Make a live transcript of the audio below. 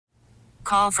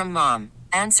Call from mom.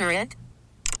 Answer it.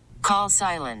 Call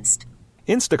silenced.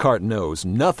 Instacart knows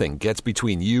nothing gets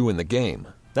between you and the game.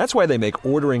 That's why they make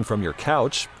ordering from your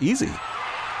couch easy.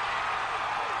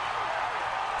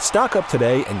 Stock up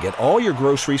today and get all your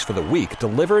groceries for the week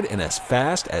delivered in as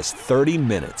fast as 30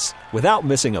 minutes without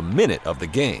missing a minute of the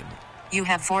game. You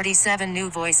have 47 new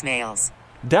voicemails.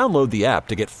 Download the app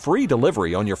to get free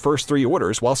delivery on your first 3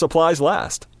 orders while supplies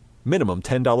last. Minimum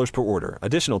 $10 per order.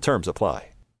 Additional terms apply.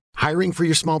 Hiring for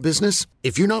your small business?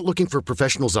 If you're not looking for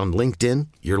professionals on LinkedIn,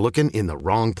 you're looking in the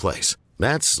wrong place.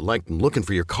 That's like looking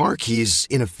for your car keys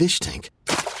in a fish tank.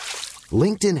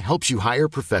 LinkedIn helps you hire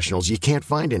professionals you can't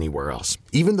find anywhere else,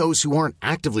 even those who aren't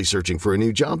actively searching for a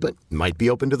new job but might be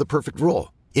open to the perfect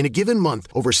role. In a given month,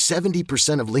 over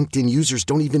 70% of LinkedIn users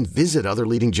don't even visit other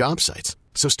leading job sites.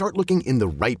 So start looking in the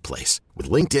right place. With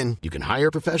LinkedIn, you can hire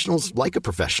professionals like a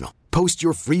professional. Post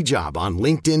your free job on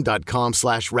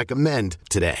linkedin.com/recommend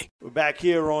today. We're back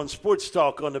here on Sports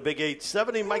Talk on the Big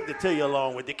 870. Mike Detillier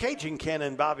along with the Cajun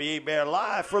Cannon, Bobby Hebert,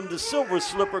 live from the Silver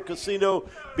Slipper Casino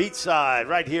beachside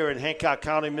right here in Hancock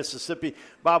County, Mississippi.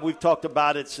 Bob, we've talked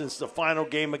about it since the final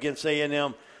game against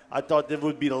A&M. I thought that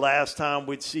would be the last time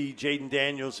we'd see Jayden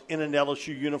Daniels in an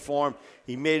LSU uniform.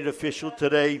 He made it official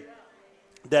today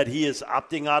that he is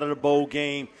opting out of the bowl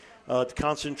game to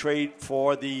concentrate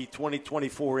for the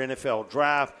 2024 NFL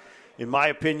Draft. In my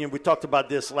opinion, we talked about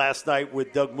this last night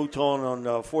with Doug Mouton on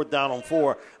 4th Down on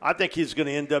 4. I think he's going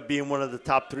to end up being one of the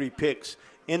top 3 picks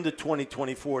in the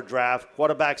 2024 Draft.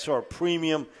 Quarterbacks are a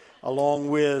premium, along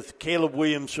with Caleb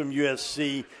Williams from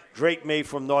USC, Drake May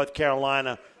from North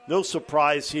Carolina. No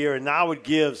surprise here, and now it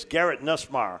gives Garrett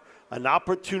Nussmeier an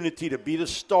opportunity to be the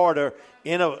starter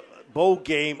in a bowl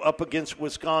game up against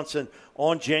Wisconsin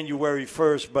on January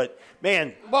 1st. But,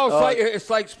 man. Well, it's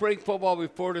like spring football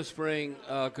before the spring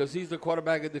because he's the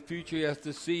quarterback of the future. He has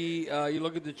to see. You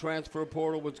look at the transfer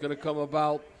portal, what's going to come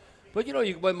about. But,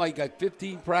 you might got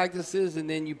 15 practices, and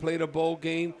then you play the bowl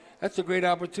game. That's a great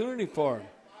opportunity for him.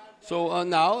 So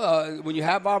now when you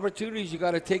have opportunities, you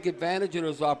got to take advantage of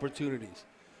those opportunities.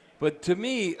 But to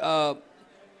me,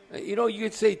 you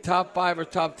could say top 5 or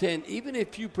top 10. Even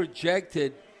if you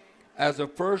projected as a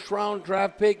first-round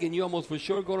draft pick and you almost for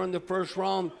sure going in the first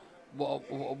round, well,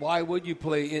 why would you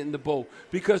play in the bowl?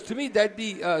 Because to me, that'd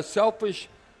be selfish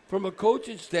from a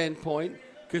coaching standpoint,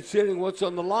 considering what's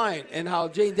on the line and how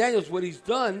Jayden Daniels, what he's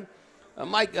done.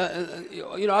 Mike,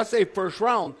 I say first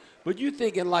round, but you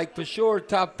thinking like for sure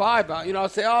top 5. I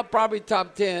say, probably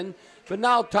top 10, but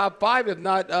now top 5, if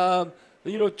not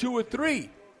 2 or 3,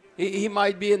 he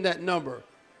might be in that number.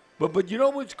 But you know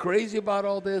what's crazy about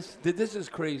all this? This is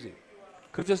crazy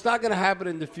because it's not going to happen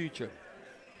in the future.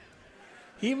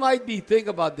 He might be, think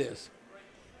about this,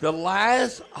 the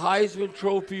last Heisman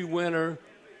Trophy winner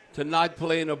to not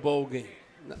play in a bowl game.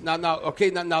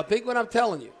 Now think what I'm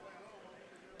telling you.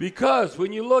 Because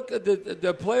when you look at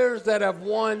the players that have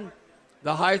won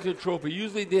the Heisman Trophy,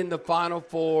 usually they're in the Final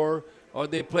Four or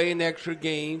they play in extra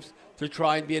games to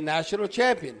try and be a national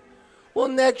champion. Well,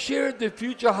 next year, the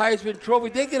future Heisman Trophy,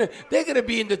 they're gonna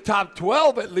be in the top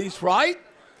 12 at least, right?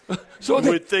 So I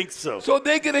would think so. So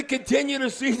they're gonna continue the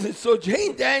season. So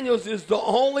Jayden Daniels is the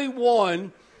only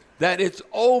one that it's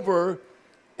over,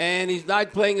 and he's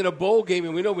not playing in a bowl game.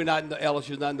 And we know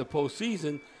LSU's not in the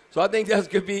postseason. So I think that's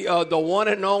going to be the one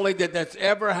and only that's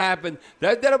ever happened.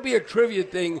 That'll be a trivia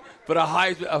thing for the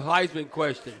Heisman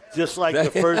question. Just like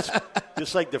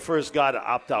the first guy to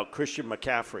opt out, Christian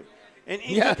McCaffrey. And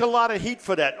he took a lot of heat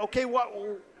for that. Okay,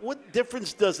 what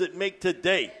difference does it make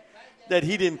today that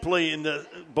he didn't play in the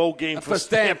bowl game for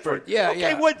Stanford?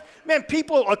 Man,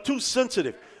 people are too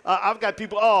sensitive. I've got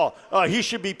people, he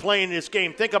should be playing this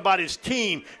game. Think about his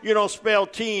team. Spell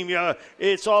team.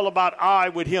 It's all about I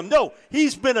with him. No,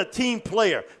 he's been a team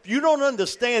player. If you don't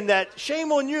understand that,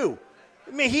 shame on you.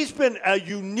 I mean, he's been a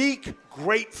unique,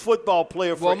 great football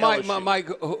player for LSU. Mike,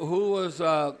 who was,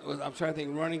 I'm trying to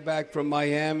think, running back from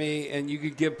Miami, and you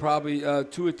could give probably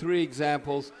 2 or 3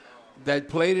 examples that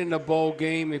played in the bowl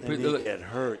game. And they get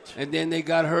hurt. And then they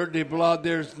got hurt. They blew out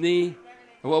their knee.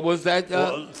 What was that?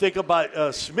 Think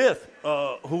about Smith,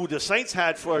 who the Saints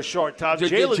had for a short time.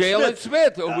 Jalen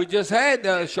Smith, who we just had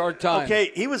a short time.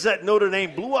 Okay, he was at Notre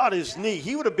Dame, blew out his knee.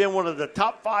 He would have been one of the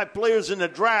top 5 players in the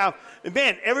draft. And,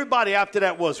 man, everybody after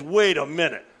that was, wait a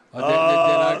minute.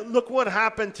 Look what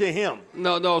happened to him.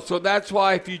 No. So that's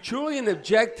why if you're truly an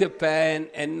objective fan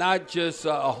and not just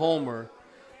a homer,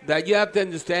 that you have to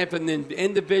understand from the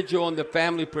individual and the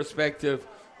family perspective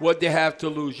what they have to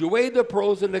lose. You weigh the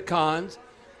pros and the cons.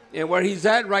 And where he's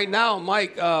at right now,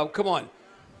 Mike, come on.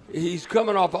 He's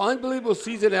coming off an unbelievable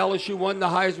season. LSU won the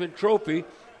Heisman Trophy.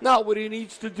 Now, what he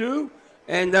needs to do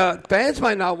And fans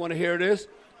might not want to hear this.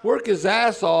 Work his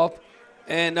ass off,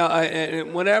 and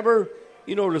whenever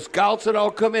the scouts that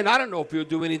all come in, I don't know if he'll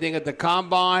do anything at the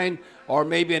combine or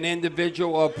maybe an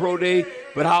individual pro day,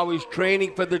 but how he's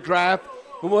training for the draft,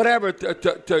 whatever.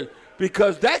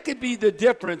 Because that could be the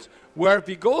difference. Where if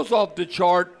he goes off the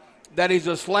chart, that he's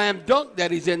a slam dunk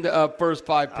that he's in the first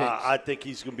 5 picks. I think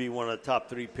he's going to be one of the top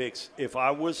 3 picks. If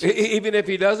I was even if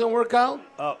he doesn't work out,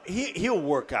 he'll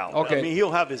work out. Okay. I mean,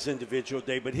 he'll have his individual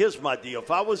day. But here's my deal: if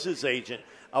I was his agent,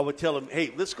 I would tell him,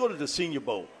 "Hey, let's go to the Senior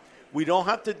Bowl. We don't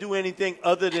have to do anything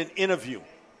other than interview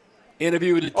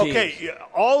with the teams." Okay,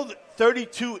 all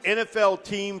 32 NFL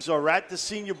teams are at the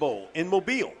Senior Bowl in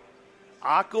Mobile.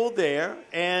 I go there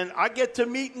and I get to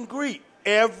meet and greet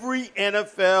every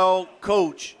NFL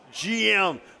coach,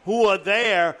 GM who are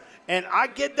there, and I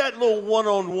get that little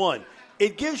one-on-one.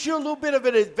 It gives you a little bit of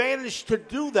an advantage to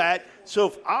do that. So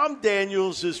if I'm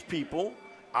Daniels' people,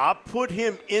 I put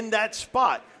him in that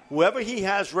spot, whoever he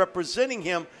has representing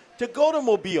him, to go to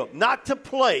Mobile, not to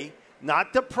play,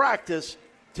 not to practice,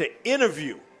 to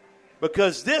interview.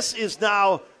 Because this is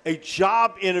now a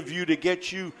job interview to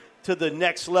get you to the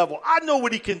next level. I know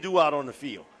what he can do out on the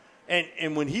field.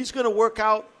 And when he's going to work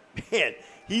out, man,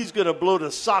 he's going to blow the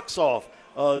socks off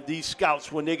these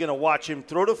scouts when they're going to watch him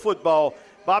throw the football.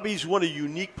 Bobby's one of the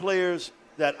unique players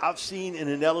that I've seen in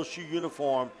an LSU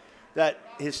uniform, that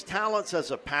his talents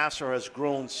as a passer has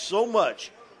grown so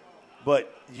much,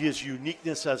 but his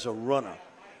uniqueness as a runner.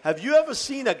 Have you ever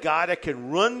seen a guy that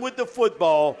can run with the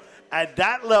football at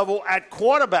that level at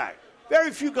quarterback?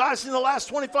 Very few guys in the last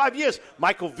 25 years.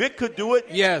 Michael Vick could do it.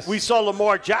 Yes. We saw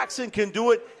Lamar Jackson can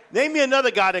do it. Name me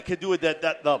another guy that could do it at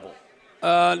that level.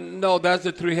 No, that's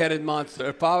a 3-headed monster.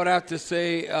 If I would have to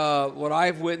say what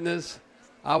I've witnessed,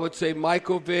 I would say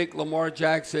Michael Vick, Lamar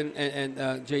Jackson, and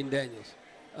Jayden Daniels.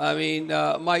 I mean,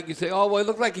 Mike, you say, oh, well, it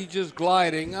looks like he's just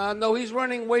gliding. No, he's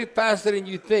running way faster than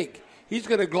you think. He's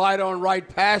going to glide on right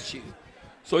past you.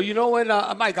 So, you know when,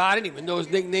 Mike, I didn't even know his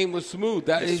nickname was Smooth.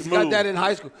 He's got that in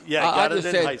high school. Yeah, I got just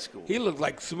it said in high school. He looked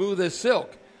like smooth as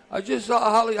silk. I just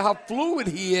saw how fluid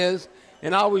he is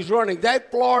and how he's running.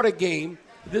 That Florida game,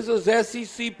 this was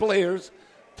SEC players,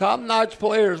 top-notch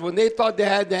players, when they thought they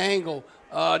had the angle,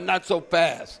 not so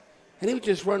fast. And he would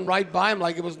just run right by him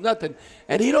like it was nothing.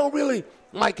 And he don't really,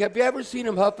 Mike, have you ever seen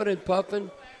him huffing and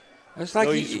puffing? It's like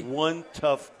he's one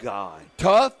tough guy.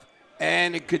 Tough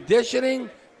and in conditioning.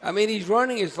 I mean, he's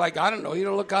running. It's like, I don't know. He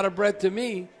don't look out of breath to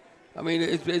me. I mean,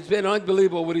 it's been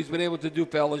unbelievable what he's been able to do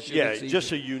for LSU. Yeah,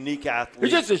 just a unique athlete.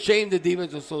 It's just a shame the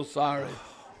defense was so sorry.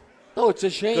 No, it's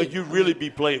a shame. Because you'd really be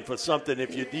playing for something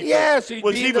if your defense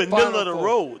was even middle of the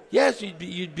road. Yes, you'd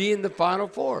be in the Final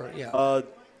Four. Yeah.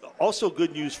 Also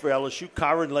good news for LSU,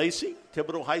 Kyren Lacy,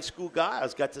 Thibodeau High School guy. I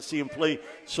got to see him play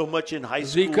so much in high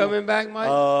school. Is he coming back,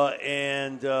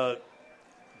 Mike?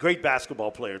 Great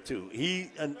basketball player, too. He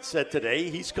said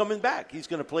today he's coming back. He's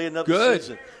going to play another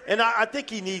season. And I think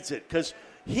he needs it because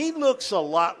he looks a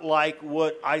lot like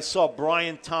what I saw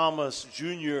Brian Thomas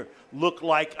Jr. look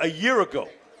like a year ago.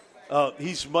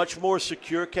 He's much more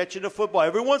secure catching the football.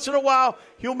 Every once in a while,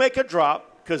 he'll make a drop.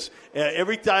 Because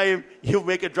every time he'll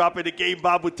make a drop in the game,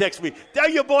 Bob would text me, tell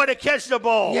your boy to catch the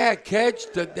ball. Yeah,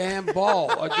 catch the damn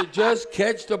ball. Or just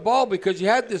catch the ball because you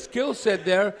had the skill set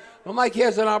there. Well, Mike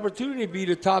has an opportunity to be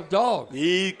the top dog.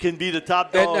 He can be the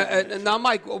top dog. And now,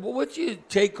 Mike, what's your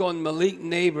take on Malik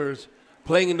Nabers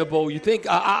playing in the bowl? You think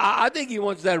I think he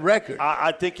wants that record.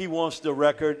 I think he wants the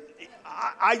record.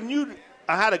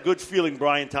 I had a good feeling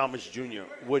Brian Thomas Jr.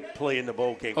 would play in the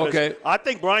bowl game. Okay. I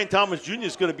think Brian Thomas Jr.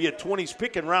 is going to be a 20s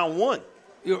pick in round 1.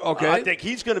 Okay. I think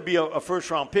he's going to be a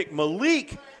first-round pick.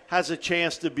 Malik has a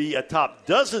chance to be a top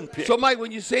dozen pick. So, Mike,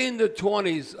 when you say in the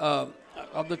 20s,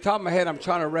 off the top of my head, I'm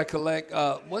trying to recollect.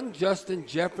 Wasn't Justin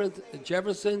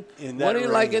Jefferson? In that wasn't he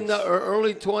range. like in the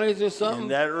early 20s or something? In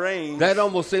that range. That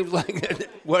almost seems like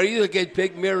where you get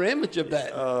picked mirror image of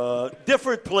that.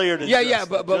 Different player than Justin.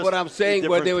 Justin. But what I'm saying,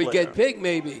 where they would get picked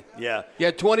maybe. Yeah.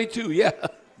 Yeah, 22, yeah.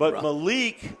 But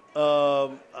Malik,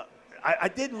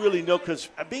 I didn't really know because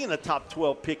being a top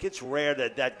 12 pick, it's rare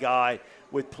that guy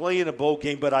would play in a bowl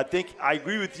game. But I think I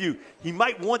agree with you. He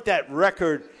might want that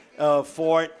record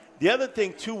for it. The other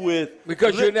thing, too,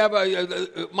 because you never,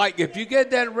 Mike, if you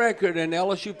get that record and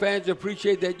LSU fans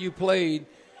appreciate that you played,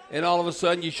 and all of a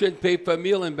sudden you shouldn't pay for a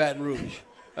meal in Baton Rouge.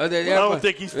 I don't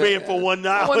think he's paying for one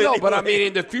now. Well, no, but I mean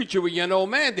in the future when you're an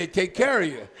old man, they take care of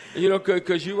you,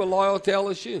 because you were loyal to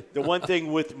LSU. The one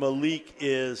thing with Malik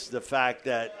is the fact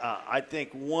that I think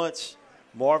once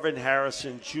Marvin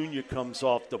Harrison Jr. comes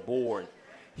off the board,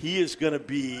 he is going to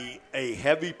be a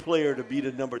heavy player to be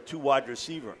the number 2 wide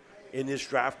receiver. in this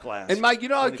draft class. And, Mike, you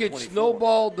know how it could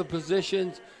snowball the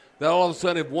positions that all of a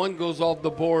sudden if one goes off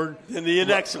the board. Then the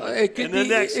next one. It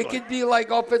could be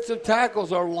like offensive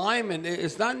tackles or linemen.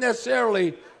 It's not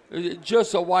necessarily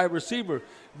just a wide receiver.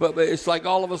 But it's like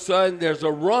all of a sudden there's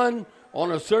a run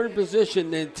on a certain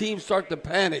position and teams start to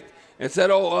panic and said,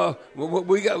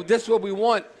 we got this is what we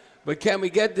want, but can we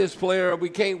get this player? We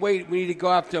can't wait. We need to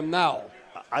go after him now.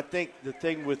 I think the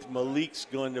thing with Malik's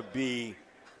going to be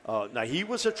now he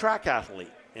was a track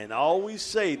athlete, and I always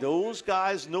say those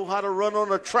guys know how to run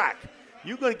on a track.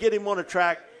 You're going to get him on a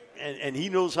track, and he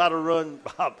knows how to run,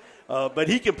 Bob, but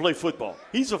he can play football.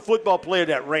 He's a football player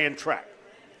that ran track.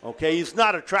 Okay, he's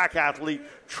not a track athlete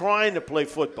trying to play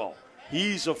football.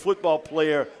 He's a football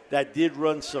player that did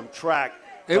run some track.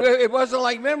 It wasn't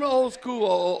like, remember old school,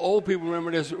 old people remember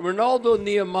this, Ronaldo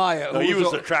Nehemiah. No, he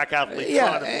was a track athlete.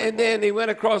 Yeah, and then he went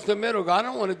across the middle. I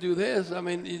don't want to do this. I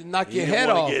mean, you knock your head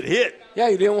off. You didn't want to get hit. Yeah,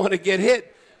 you didn't want to get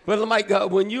hit. But, Mike,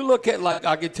 when you look at, like,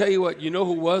 I can tell you what, you know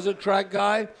who was a track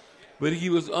guy? But he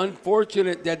was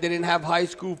unfortunate that they didn't have high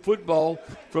school football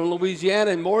from Louisiana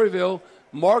and Mauryville.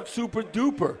 Mark Super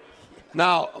Duper.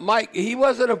 Now, Mike, he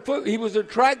was a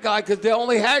track guy because they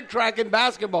only had track and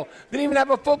basketball. They didn't even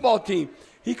have a football team.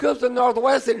 He comes to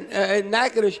Northwestern and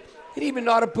Natchitoches. He didn't even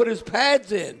know how to put his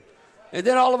pads in. And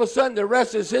then all of a sudden, the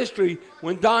rest is history.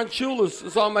 When Don Shula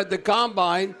saw him at the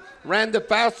combine, ran the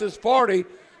fastest 40.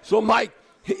 So, Mike,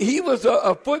 he was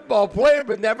a football player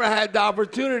but never had the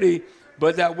opportunity.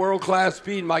 But that world-class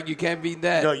speed, Mike, you can't beat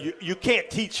that. No, you can't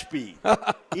teach speed.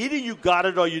 Either you got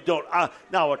it or you don't.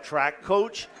 Now, a track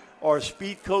coach or a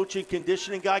speed coach and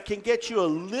conditioning guy can get you a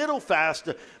little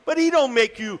faster, but he don't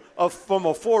make you from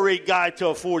a 4.8 guy to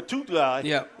a 4.2 guy.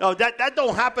 Yeah. No, that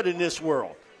don't happen in this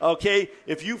world. Okay?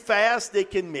 If you fast, they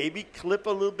can maybe clip a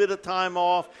little bit of time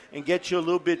off and get you a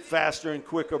little bit faster and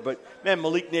quicker. But, man,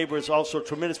 Malik Nabers is also a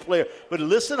tremendous player. But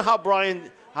listen how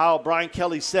Brian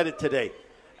Kelly said it today.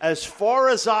 As far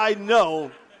as I know,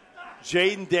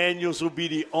 Jayden Daniels will be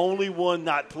the only one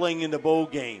not playing in the bowl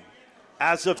game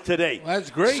as of today. Well, that's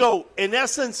great. So, in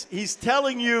essence, he's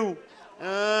telling you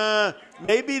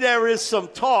maybe there is some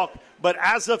talk, but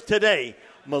as of today,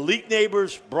 Malik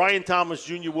Nabers, Brian Thomas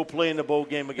Jr. will play in the bowl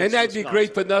game against Wisconsin. And that'd be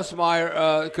great for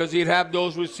Nussmeier because he'd have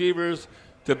those receivers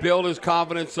to build his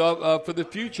confidence up for the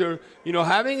future. You know,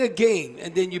 having a game,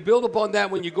 and then you build upon that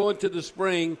when you go into the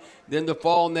spring, then the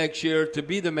fall next year to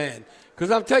be the man. Because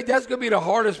I'm telling you, that's going to be the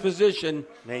hardest position.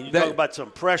 Man, you talk about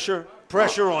some pressure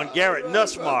on Garrett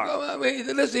Nussmeier. I mean,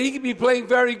 listen, he could be playing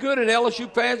very good, and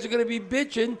LSU fans are going to be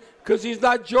bitching because he's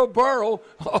not Joe Burrow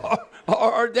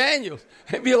or Daniels.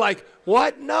 And be like,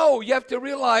 what? No, you have to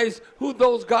realize who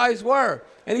those guys were.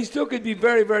 And he still could be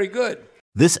very, very good.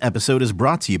 This episode is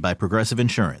brought to you by Progressive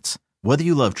Insurance. Whether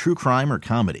you love true crime or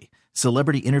comedy,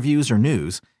 celebrity interviews or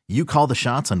news, you call the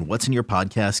shots on what's in your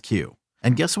podcast queue.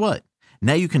 And guess what?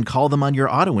 Now you can call them on your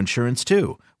auto insurance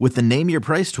too with the Name Your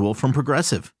Price tool from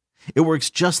Progressive. It works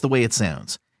just the way it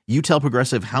sounds. You tell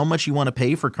Progressive how much you want to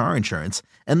pay for car insurance,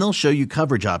 and they'll show you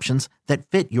coverage options that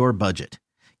fit your budget.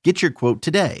 Get your quote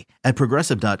today at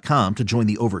Progressive.com to join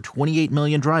the over 28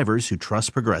 million drivers who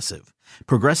trust Progressive.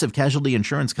 Progressive Casualty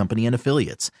Insurance Company and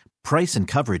Affiliates. Price and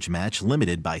coverage match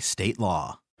limited by state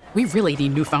law. We really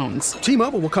need new phones.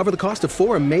 T-Mobile will cover the cost of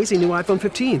 4 amazing new iPhone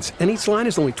 15s, and each line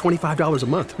is only $25 a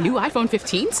month. New iPhone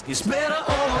 15s? It's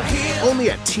better over here.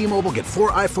 Only at T-Mobile, get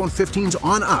 4 iPhone 15s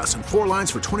on us and 4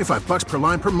 lines for $25 per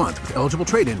line per month with eligible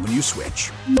trade-in when you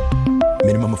switch.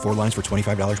 Minimum of 4 lines for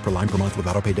 $25 per line per month with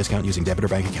autopay discount using debit or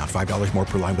bank account. $5 more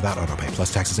per line without autopay,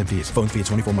 plus taxes and fees. Phone fee at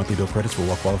 24 monthly bill credits for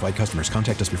well-qualified customers.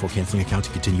 Contact us before canceling account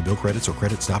to continue bill credits or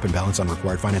credit stop and balance on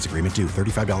required finance agreement due.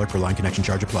 $35 per line connection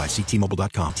charge applies. See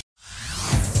T-Mobile.com.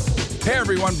 Hey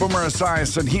everyone, Boomer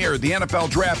Esiason here. The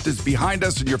NFL draft is behind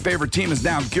us and your favorite team is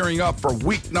now gearing up for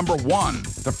week number 1.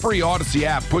 The free Odyssey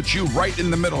app puts you right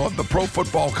in the middle of the pro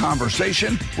football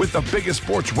conversation with the biggest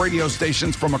sports radio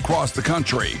stations from across the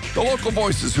country. The local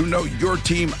voices who know your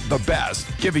team the best,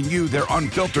 giving you their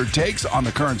unfiltered takes on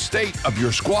the current state of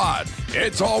your squad.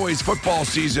 It's always football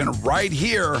season right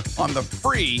here on the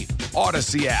free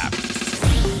Odyssey app.